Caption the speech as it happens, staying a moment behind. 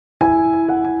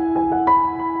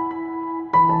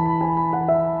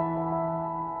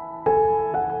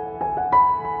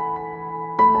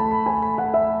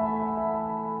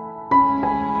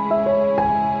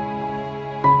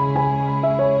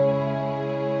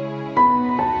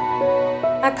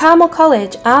At Carmel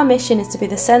College, our mission is to be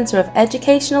the centre of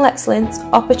educational excellence,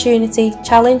 opportunity,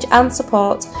 challenge and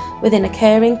support within a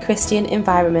caring Christian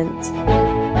environment.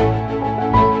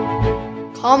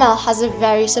 Carmel has a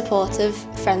very supportive,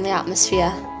 friendly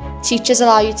atmosphere. Teachers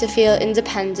allow you to feel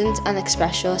independent and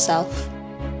express yourself.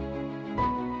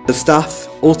 The staff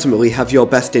ultimately have your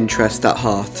best interest at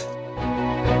heart.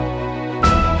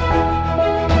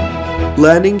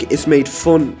 Learning is made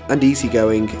fun and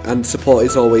easygoing, and support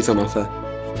is always on offer.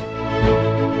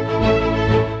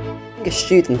 Being a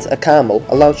student at Camel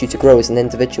allows you to grow as an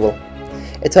individual.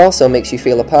 It also makes you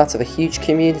feel a part of a huge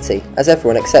community, as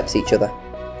everyone accepts each other.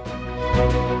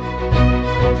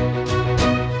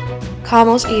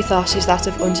 Carmel's ethos is that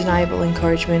of undeniable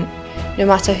encouragement. No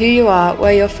matter who you are,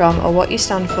 where you're from or what you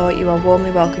stand for, you are warmly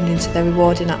welcomed into their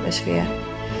rewarding atmosphere.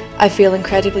 I feel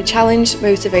incredibly challenged,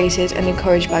 motivated and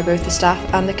encouraged by both the staff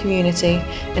and the community,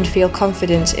 and feel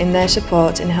confident in their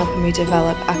support in helping me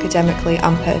develop academically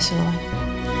and personally.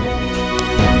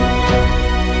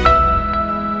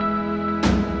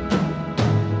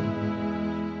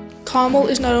 Carmel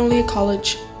is not only a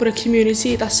college, but a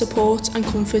community that supports and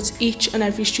comforts each and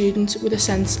every student with a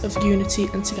sense of unity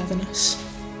and togetherness.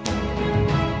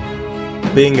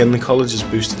 Being in the college has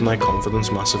boosted my confidence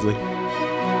massively.